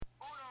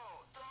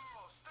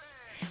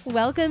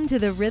Welcome to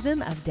the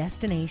Rhythm of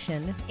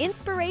Destination,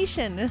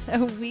 Inspiration,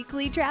 a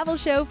weekly travel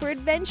show for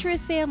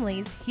adventurous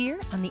families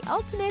here on the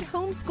Ultimate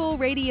Homeschool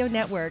Radio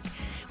Network.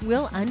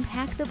 We'll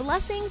unpack the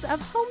blessings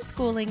of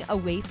homeschooling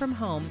away from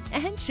home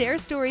and share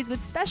stories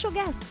with special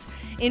guests,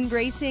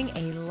 embracing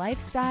a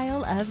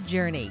lifestyle of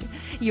journey.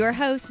 Your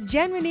host,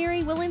 Jen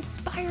Ranieri, will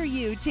inspire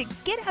you to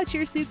get out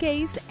your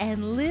suitcase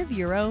and live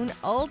your own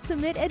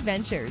ultimate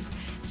adventures.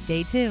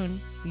 Stay tuned.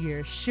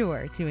 You're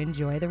sure to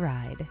enjoy the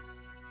ride.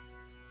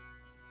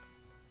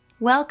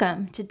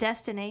 Welcome to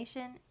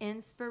Destination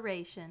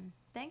Inspiration.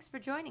 Thanks for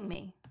joining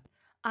me.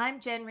 I'm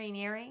Jen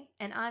Ranieri,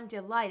 and I'm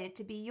delighted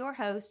to be your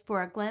host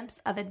for a glimpse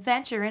of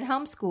adventure in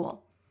homeschool.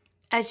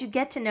 As you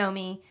get to know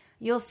me,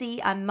 you'll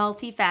see I'm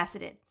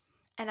multifaceted,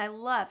 and I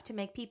love to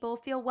make people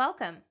feel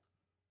welcome.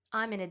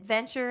 I'm an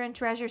adventure and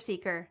treasure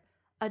seeker,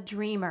 a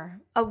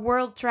dreamer, a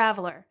world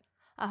traveler,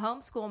 a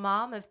homeschool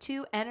mom of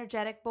 2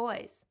 energetic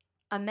boys,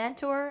 a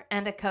mentor,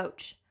 and a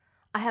coach.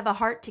 I have a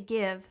heart to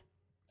give.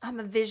 I'm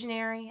a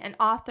visionary, an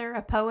author,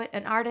 a poet,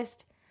 an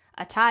artist,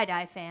 a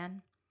tie-dye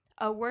fan,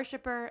 a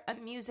worshiper, a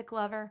music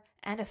lover,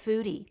 and a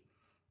foodie.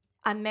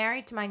 I'm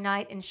married to my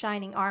knight in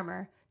shining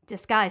armor,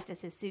 disguised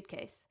as his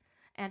suitcase,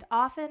 and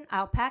often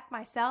I'll pack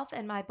myself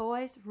and my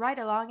boys right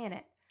along in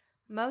it.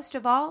 Most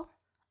of all,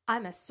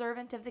 I'm a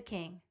servant of the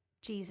King,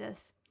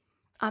 Jesus.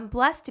 I'm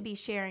blessed to be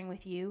sharing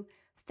with you.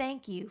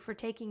 Thank you for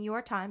taking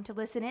your time to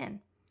listen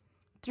in.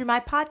 Through my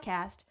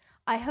podcast,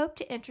 I hope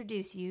to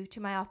introduce you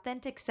to my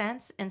authentic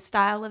sense and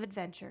style of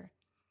adventure,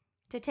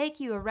 to take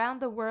you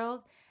around the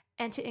world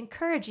and to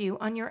encourage you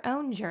on your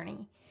own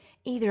journey,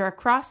 either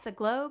across the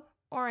globe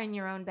or in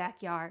your own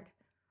backyard.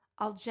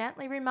 I'll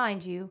gently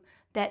remind you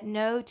that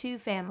no 2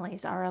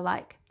 families are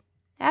alike.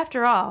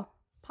 After all,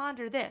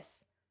 ponder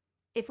this.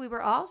 If we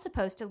were all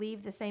supposed to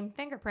leave the same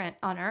fingerprint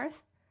on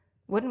Earth,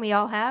 wouldn't we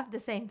all have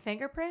the same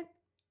fingerprint?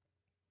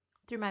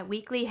 Through my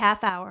weekly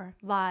half-hour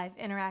live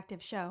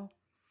interactive show,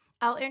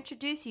 I'll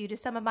introduce you to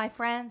some of my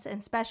friends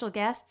and special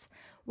guests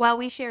while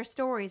we share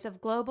stories of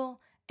global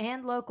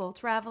and local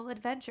travel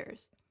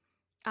adventures.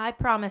 I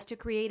promise to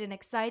create an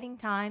exciting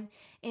time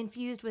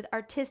infused with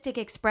artistic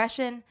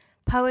expression,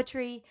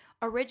 poetry,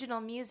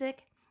 original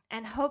music,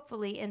 and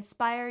hopefully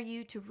inspire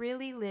you to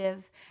really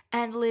live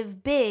and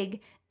live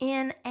big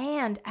in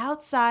and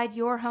outside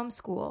your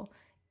homeschool,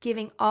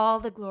 giving all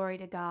the glory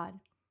to God.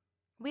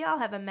 We all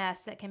have a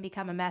mess that can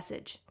become a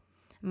message.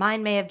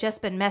 Mine may have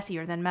just been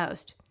messier than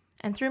most.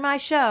 And through my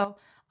show,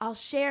 I'll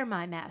share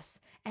my mess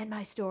and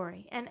my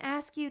story and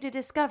ask you to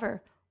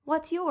discover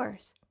what's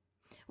yours.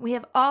 We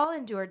have all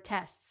endured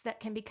tests that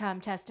can become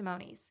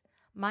testimonies.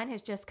 Mine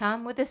has just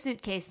come with a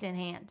suitcase in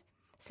hand.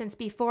 Since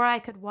before I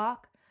could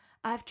walk,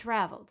 I've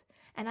traveled,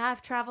 and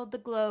I've traveled the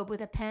globe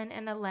with a pen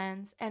and a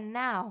lens, and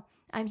now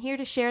I'm here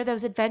to share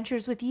those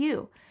adventures with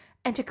you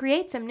and to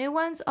create some new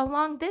ones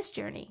along this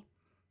journey.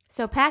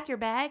 So pack your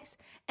bags,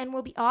 and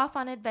we'll be off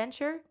on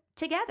adventure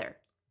together.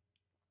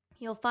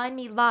 You'll find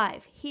me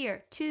live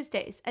here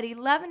Tuesdays at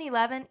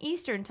 11:11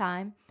 Eastern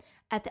Time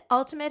at the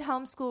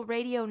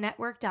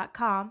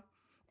ultimatehomeschoolradionetwork.com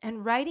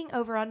and writing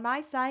over on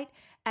my site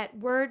at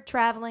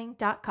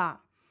wordtraveling.com.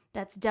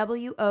 That's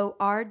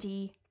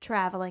WORD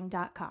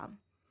traveling.com.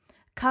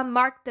 Come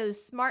mark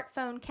those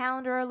smartphone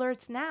calendar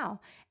alerts now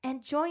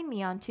and join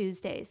me on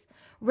Tuesdays,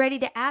 ready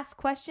to ask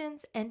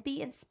questions and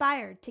be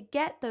inspired to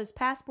get those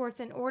passports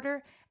in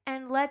order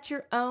and let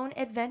your own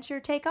adventure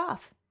take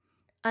off.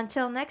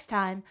 Until next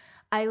time,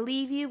 I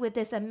leave you with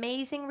this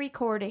amazing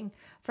recording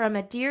from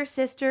a dear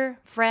sister,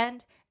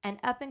 friend, and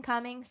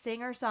up-and-coming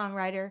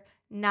singer-songwriter,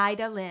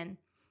 Nida Lynn,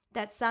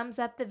 that sums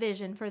up the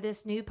vision for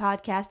this new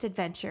podcast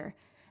adventure.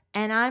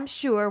 And I'm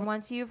sure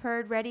once you've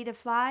heard Ready to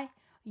Fly,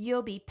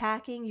 you'll be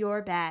packing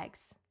your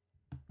bags.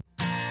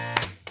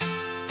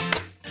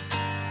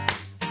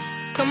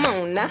 Come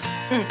on now.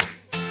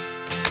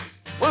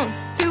 1,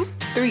 2,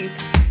 3.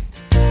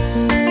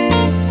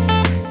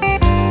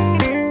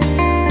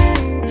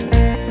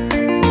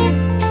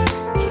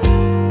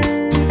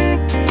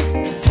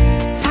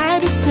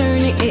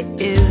 It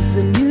is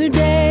a new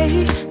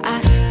day.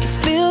 I can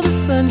feel the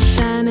sun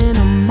shining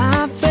on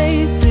my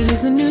face. It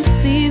is a new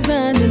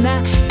season and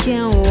I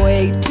can't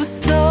wait to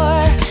soar.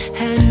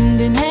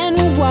 Hand in hand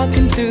we're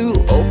walking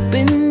through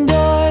open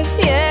doors.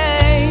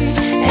 Yay,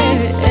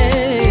 hey,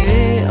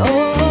 hey,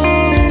 oh.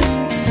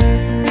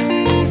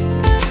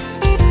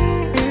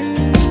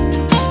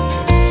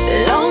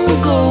 Long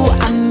ago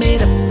I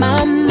made up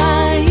my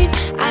mind.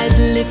 I'd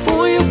live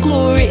for your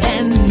glory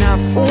and not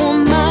for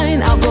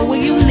mine. I'll go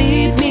where you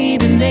lead me.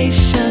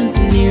 Nations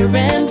near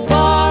and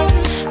far.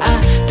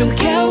 I don't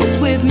care who's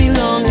with me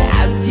long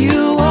as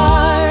you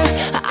are.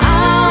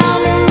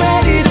 I'm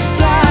ready to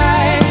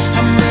fly.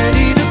 I'm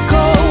ready to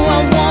go. I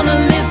wanna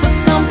live for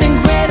something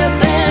greater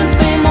than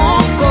fame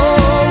or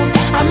gold.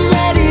 I'm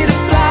ready to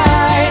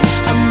fly.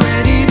 I'm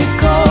ready to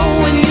go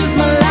and use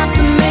my life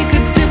to make a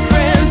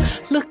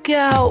difference. Look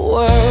out,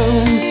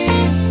 world.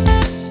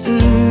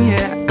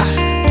 Yeah.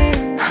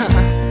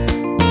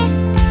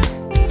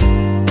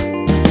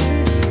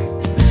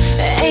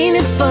 Ain't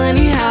it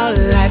funny how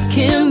life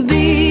can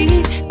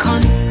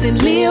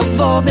slowly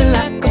evolving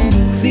like a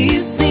movie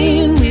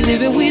scene. We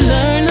live it, we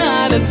learn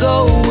how to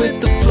go with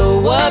the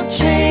flow of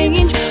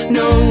change,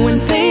 knowing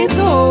faith,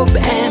 hope,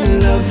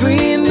 and love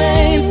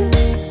remain.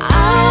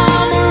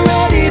 I'm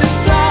ready to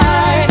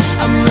fly,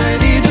 I'm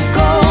ready to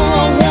go.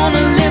 I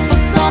wanna live for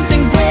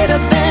something greater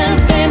than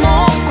fame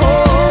or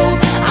gold.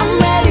 I'm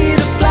ready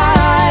to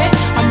fly,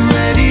 I'm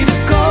ready to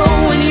go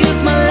and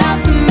use my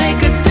life to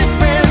make a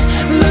difference.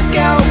 Look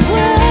out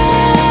world,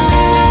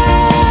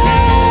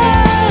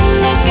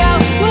 look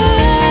out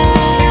world,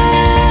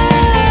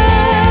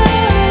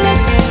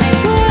 look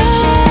world.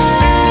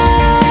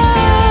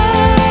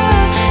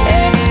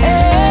 Hey,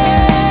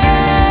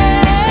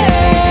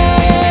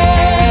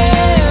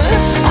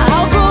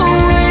 I'll go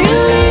where you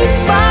lead,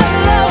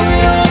 follow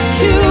your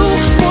cue.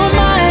 For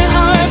my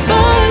heart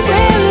burns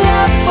with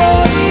love for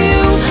you.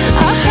 I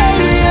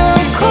heard your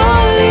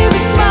call, leave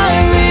is my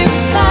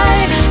reply.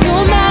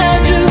 Your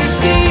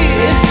majesty,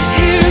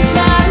 here's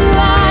my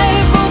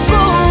life. I'll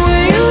go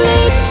where you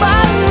lead,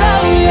 follow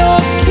your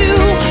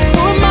cue.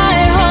 For my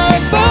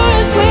heart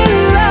burns with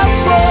love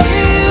for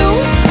you.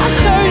 I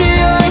heard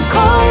your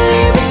call,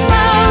 leave is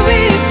my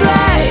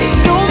reply.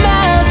 Your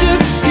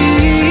majesty,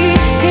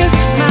 here's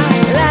my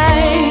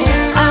life.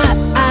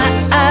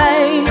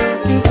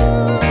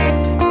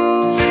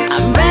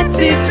 I'm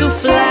ready to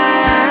fly.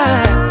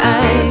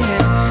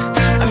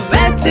 I'm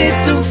ready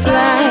to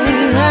fly.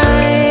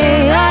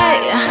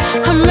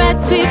 I'm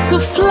ready to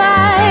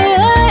fly.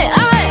 I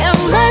am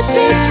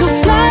ready to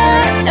fly.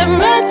 I'm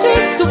ready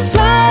to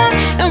fly.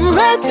 I'm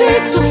ready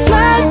to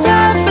fly,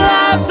 fly,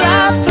 fly,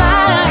 fly,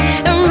 fly.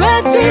 I'm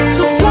ready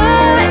to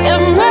fly.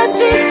 I'm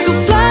ready to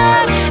fly.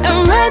 I'm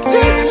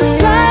ready to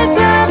fly,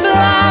 fly,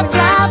 fly,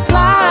 fly,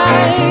 fly.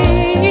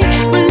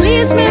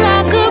 Release me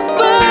like a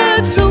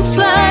bird to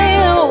fly.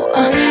 Oh,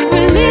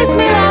 release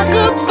me like a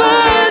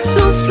bird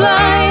to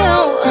fly.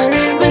 Oh,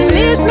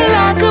 release me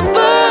like a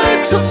bird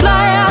to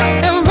fly.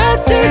 I'm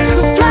ready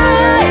to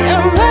fly.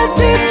 I'm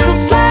ready to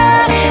fly.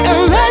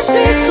 I'm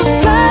ready to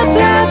fly,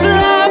 fly,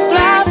 fly,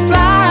 fly,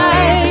 fly.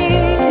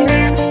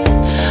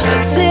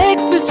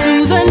 Take me to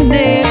the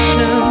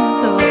nations.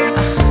 Oh,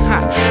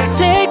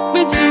 take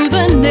me to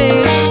the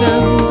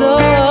nations.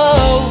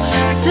 Oh,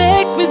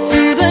 take me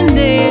to the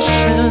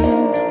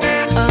nations.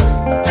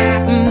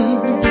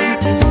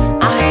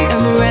 I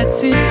am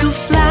ready to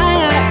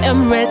fly. I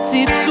am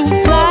ready to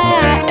fly.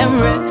 I am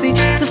ready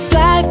to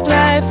fly,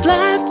 fly,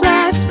 fly,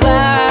 fly,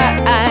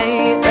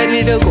 fly.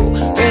 Ready to go,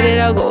 ready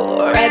to go,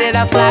 ready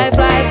to fly,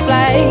 fly,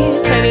 fly.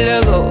 Ready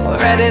to go,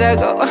 ready to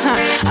go.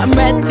 I'm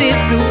ready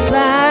to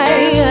fly.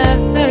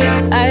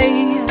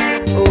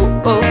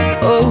 Oh, oh,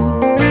 oh.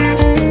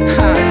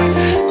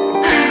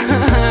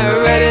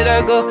 Ready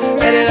to go,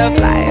 ready to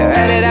fly,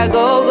 ready to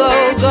go, go,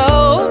 go.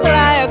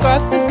 Fly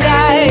across the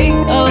sky.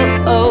 Oh,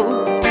 oh.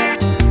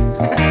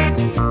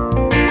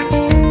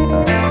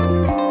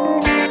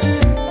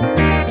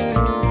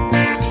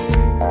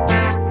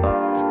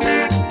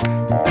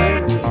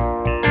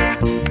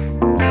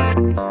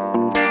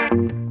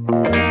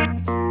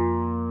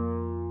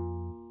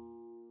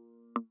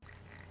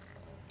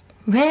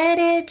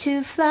 Ready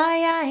to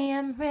fly, I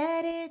am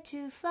ready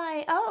to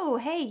fly. Oh,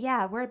 hey,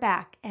 yeah, we're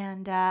back.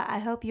 And I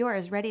hope you're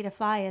as ready to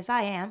fly as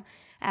I am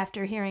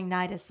after hearing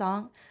Nida's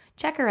song.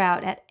 Check her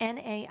out at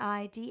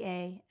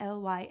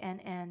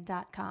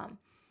naidalynn.com.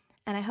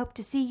 And I hope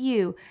to see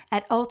you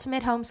at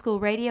Ultimate Homeschool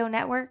Radio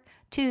Network,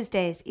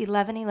 Tuesdays,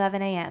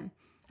 11:11 a.m.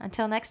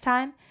 Until next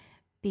time,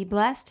 be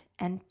blessed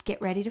and get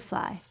ready to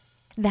fly.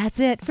 That's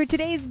it for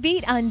today's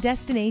Beat on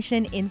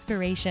Destination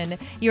Inspiration.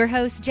 Your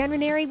host, Jen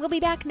Ranieri, will be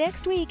back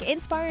next week,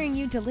 inspiring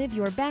you to live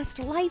your best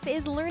Life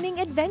is Learning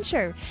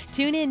adventure.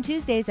 Tune in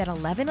Tuesdays at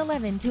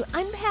 11:11 to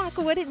unpack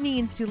what it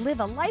means to live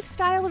a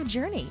lifestyle of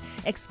journey,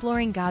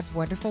 exploring God's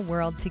wonderful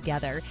world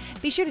together.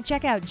 Be sure to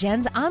check out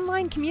Jen's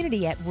online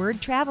community at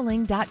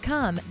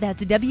wordtraveling.com.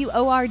 That's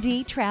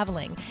WORD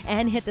Traveling.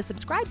 And hit the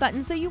subscribe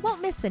button so you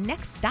won't miss the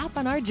next stop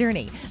on our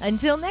journey.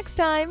 Until next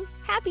time,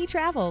 happy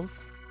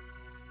travels.